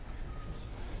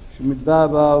شمت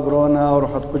بابا وبرونا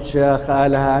وروحة قدشة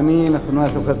خالها أمين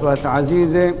أخوات وخثوات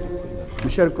عزيزة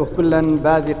مشاركه كلا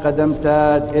باذي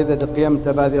قدمتا إذا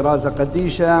دقيمتا باذي رازة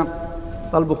قديشة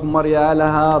طلبخ مريا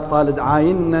لها طالد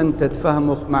عاينا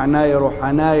تتفهمخ معناي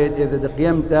روحاناي إذا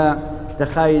دقيمتا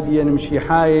تخايديا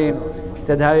مشيحاي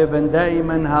تدهايبا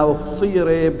دائما هاو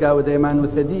خصيري بقاو دايما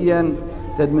وثديا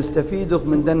تد مستفيدخ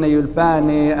من دنا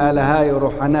يلباني آلهاي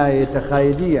روحاناي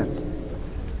تخايديا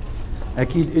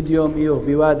أكيد إديوم إيوه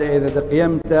بوادة إذا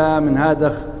دقيمتا من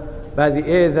هادخ باذي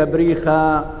إذا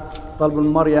بريخة طلب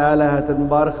المريا لها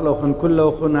تدمبارخ لوخن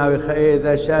كلوخن هاوي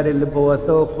خايذا شاري اللي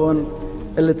بوثوخن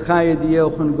اللي تخايدي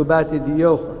يوخن قباتي دي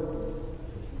يوخن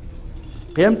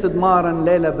قيمت دمارا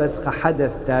ليلة بس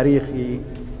حدث تاريخي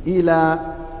إلى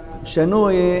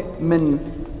شنوية من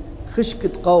خشكة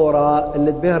قورة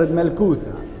اللي تبهرد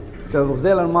ملكوثة سبب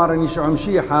غزيلا المارا يشعم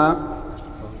شيحة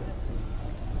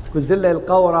كزلة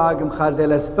القورة قم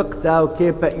خازيلا سبقتا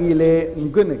وكيبا إيلي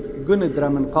مقندرة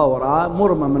من قورة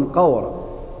مرمى من قورة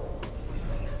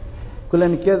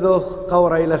كلن كذوخ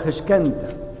قورة إلى خشكنتا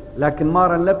لكن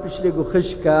مارا نلبش لقو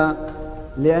خشكة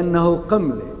لأنه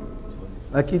قملة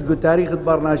أكيد قو تاريخ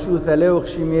برناشوثة لوخ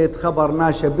شميت خبر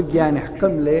ناشا بقياني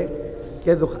قملة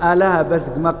كذوخ آلها بس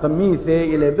قما قميثة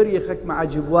إلى بريخك مع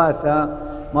جبواثة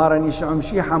مارا نشعم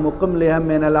شيحة مقملة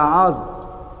همين العازم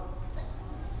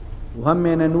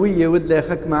وهمين نوية ودلي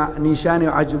خك مع نيشاني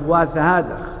وعجبواثة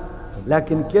هادخ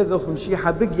لكن كذوخ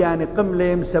مشيحة بقياني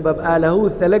قملة بسبب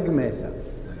آلهوثة لقميثة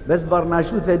بس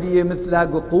برناشوثة دي مثلها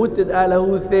قوتد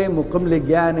آلهوثة مقملة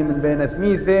جاني من بين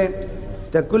ثميثة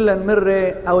تكلا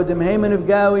مرة أو دمهيمن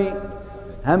بقاوي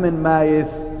همن مايث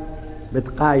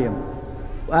بتقايم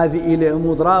وهذه إلى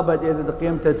أمود رابط إذا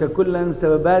دقيمتها تكلا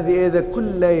سبب هذه إذا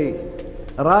كل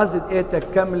رازد إيتك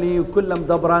كملي وكل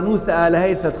مدبرانوثة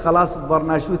آلهيثة خلاص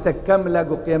برناشوثة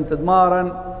كملة وقيمت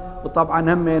دمارا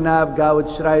وطبعا همينا بقاود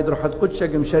شرايد روحة قدشة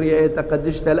قم شريع إيتك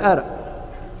قدشت الأرق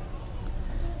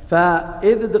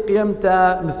فإذا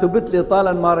دقيمتا مثبت لي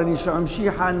طالا مارني شعم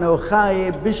شيحة أنه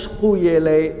خايب بش قوية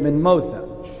لي من موثة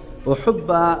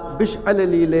وحبة بش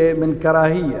عللي لي من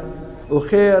كراهية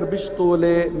وخير بش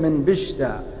طولي من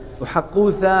بشتا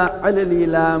وحقوثة عللي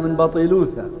لا من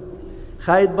بطيلوثة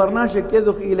خايد برناشة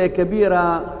كذوخ إلى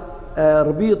كبيرة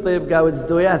ربيطة بقاود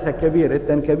زدوياثة كبيرة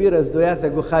إتن كبيرة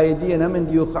زدوياثة قو خايدين من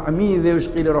ديوخ عميذة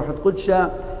وشقيلي روحة قدشة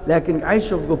لكن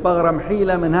عيشوا قو بغرة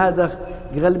محيلة من هادخ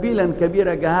غلبيلا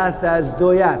كبيرة قهاثة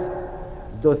زدوياث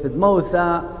زدوثة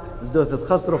موثة زدوثة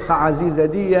خصرخة عزيزة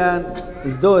ديا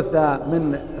زدوثة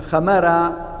من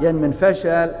خمرة ين من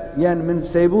فشل ين من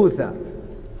سيبوثة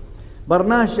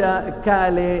برناشة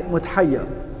كالي متحير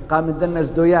قام الدنا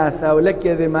زدوياثة ولك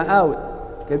يذي ما آوت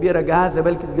كبيرة قهاثة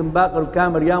بلكت قنباقر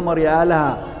وكامر يامر يا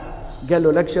آلها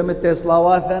قالوا لك شمت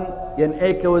صلاواثا ين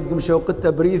ايكا ودقم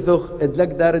شوقتها بريثوخ ادلك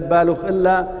دارد بالوخ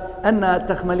إلا أن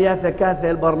تخملياثة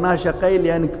كاثة البرناشة قيل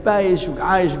يعني كبايش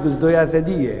وعايش بزدوياثة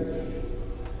دية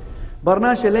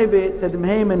برناشة ليبي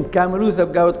تدمهيمن كاملوثة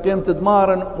بقاوت قيمة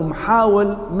دمارا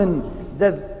ومحاول من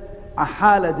دذ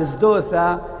حالة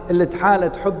دزدوثة اللي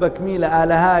تحالة حب كميلة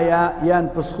آلهايا ين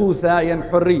بسخوثة ين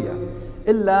حرية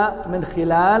إلا من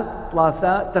خلال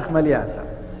ثلاثة تخملياثة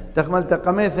تخملت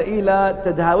قميثة إلى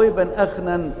تدهاويبا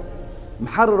أخنا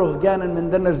محرره جانا من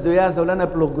دنا الزدوياثة ولنا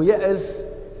بلغو يأس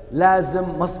لازم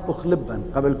مصبخ لبا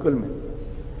قبل كل من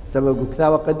سبب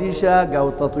كثاوة قديشة قاو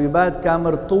تطويبات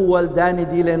كامر طول داني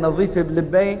دي نظيفة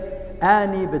بلبي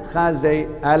آني بتخازي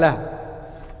آله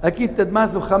أكيد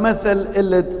تدماثو خمثل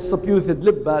اللي صبيوث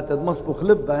لبا تدمصبخ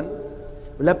لبا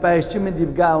ولبا يشتمن دي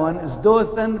بقاون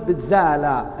زدوثا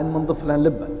بتزالة ان منضفلا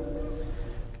لبا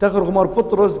تخرج مر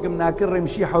بطرس قمنا كرم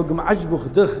شيحة وقم عجبخ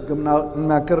دخ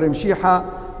قمنا كرم شيحة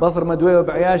بطر مدوية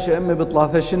بعياشة أمي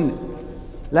بطلاثة شنة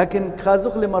لكن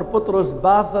خازوق لي مر بطرس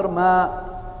باثر ما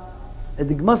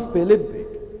ادقمص بلبي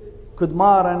كد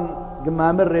مارن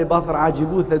قما مري باثر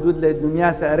عاجبوثة دود لي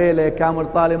دنياثة أريلة كامر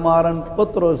طالي مارن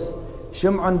بطرس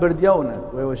شمعن برديونة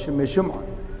ويو شمعن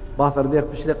باثر ديخ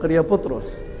بشلي قرية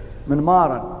بطرس من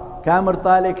مارن كامر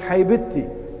طالك حيبتي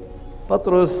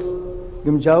بطرس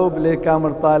قم جاوب لي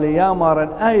كامر طالي يا مارن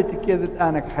آيتي كذت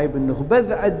آنك حيب النخ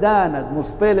بذع الداند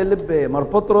مصبيل لبي مر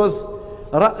بطرس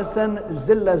رأسا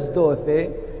زلة زدوثة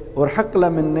ورحق له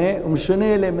مني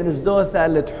ومشنيلة من زدوثة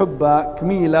اللي تحبها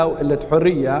كميلة واللي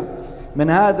تحرية من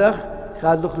هادخ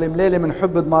خازخ لي مليلة من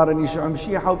حب دمارن يشعم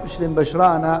شيحة وبشلم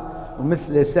بشرانة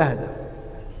ومثل سهدة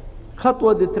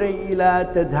خطوة دتري إلى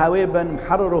تدهاويبا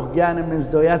محرره جانا من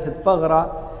زدوياثة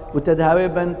بغرة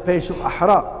وتدهاويبا بيشو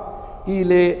أحراق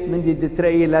إلى من دي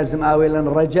دتري لازم آويلا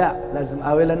رجاء لازم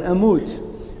آويلا أموت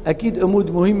أكيد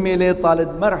أمود مهمة لي طالد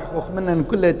مرح وخمنا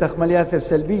كل تخملياث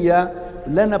السلبية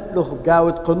لنا بلغ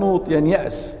بقاوة قنوط يعني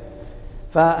يأس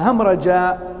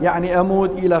فهمرجة يعني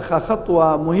أمود إلى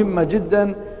خطوة مهمة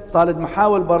جدا طالد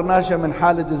محاول برناشة من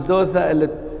حالة الزوثة اللي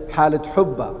حالة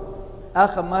حبة.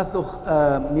 آخر ماثوخ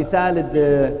مثال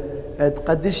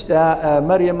تقدشتها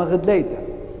مريم غدليتا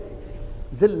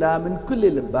زلة من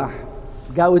كل لباح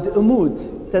قاود أمود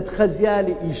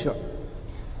تتخزيالي إيشع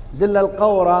زلة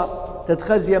القورة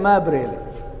تتخزي ما بريلي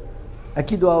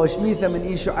أكيد وشميثة من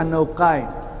إيشع أنه قايم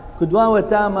كدوا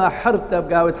وتاما حرتة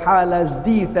بقاود حالة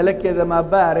زديثة لك إذا ما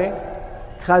باري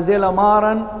خازيلة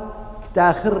مارا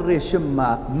تاخر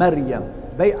شمة مريم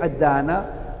بيع الدانا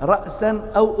رأسا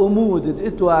أو أمود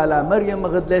اتوالا مريم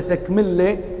غدليثة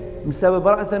كملة بسبب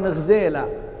رأسا غزيلة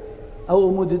أو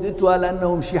أمود اتوالا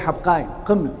أنه مشيحة بقايم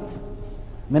قمل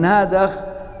من هذا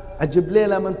عجب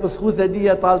ليلة من بسخوثة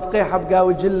دي طالت قيحة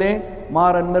بقاوي جلي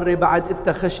مارا مري بعد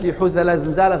اتخش لي حوثة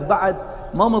لازم زالخ بعد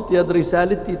ما مطيد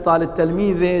رسالتي طالت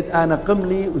تلميذة أنا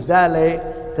قملي وزالي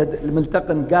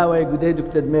ملتقن قاوي قديدك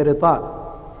تدميري طال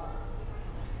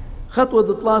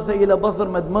خطوة ثلاثة إلى بثر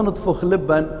مدمنت فخ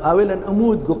لبن أولا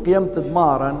أمود قيمت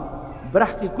دمارا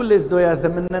برحكي كل إزدوياثة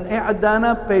منن إيه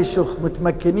عدانا بيشخ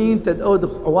متمكنين تدأودخ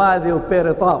عواذي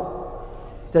وبيرطاو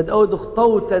تدأودخ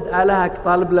طو تدألهك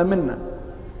طالب لمنا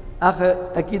أخي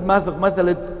أكيد ما ثق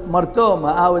مثل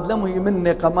مرتومة أود لم هي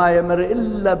مني قما يمر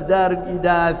إلا بدار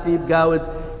الإداثي بقاود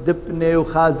دبني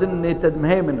وخازني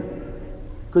تدمهيمنا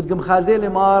كنت قم خازيلي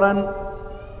مارا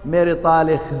ميري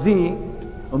طالي خزي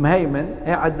ومهيمن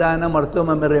هي عدانا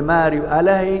مرتومة من رماري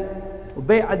وآلهي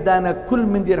وبي عدانا كل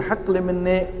من دير حقلي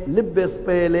مني لبي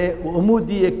صبيلي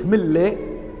وأمودي كملي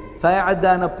فهي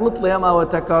عدانا بلطلي يما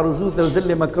وتكارجوثة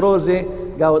وزلي مكروزي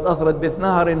قاود أثرت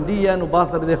بثنهر ديا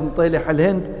وباثر ديخ مطيلح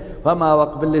الهند وما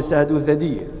وقبل لي سهدوثة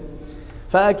ديا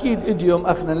فأكيد إديوم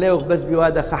أخنا ليوخ بس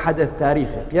بوادخ حدث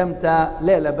تاريخي قيمتا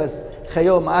ليلة بس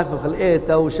خيوم آثوخ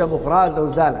الإيتا وشمخ رازة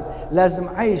وزالا لازم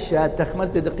عيشة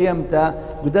تخملت دي قيمتا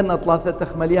قدنا ثلاثة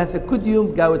تخملياثة كد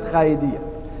يوم قاود خايدية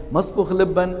مصبوخ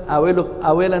لبن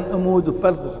أولا أمود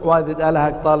وبلخ حواذد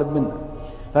آلهك طالب منه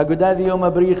فقد هذه يوم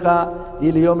بريخة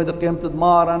إلى يوم دي قيمت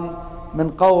دمارا من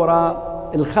قورة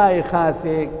الخاي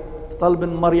خاثي طلب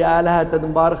مريا لها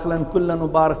تنبارخ لن كلا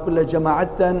نبارك كل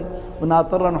جماعة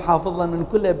وناطرا وحافظا من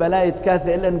كل بلاية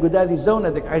كاثة إلا نقدادي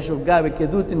زوندك عيشوا بقابي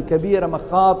كذوت كبيرة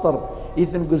مخاطر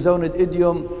إثن قزوند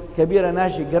إديوم كبيرة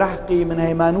ناشي قرحقي من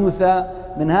هيمانوثة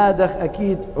من هادخ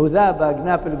أكيد عذابة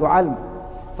قناب القعلم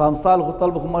فامصالغ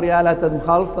طلبخ مريا لها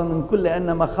تنخالصا من كل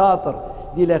أن مخاطر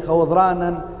دي لي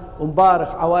خوضرانا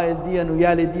ومبارخ عوائل ديا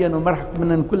ويالي ديا ومرحق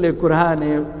من كل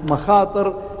كرهاني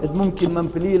مخاطر ممكن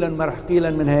منبليلا مرحقيلا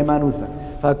من هيمانوثا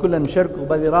فكلنا نشاركوا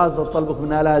بذي رازة وطلبك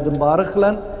من آلها مبارخ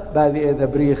لن بهذه إذا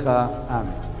بريخة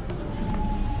آمين.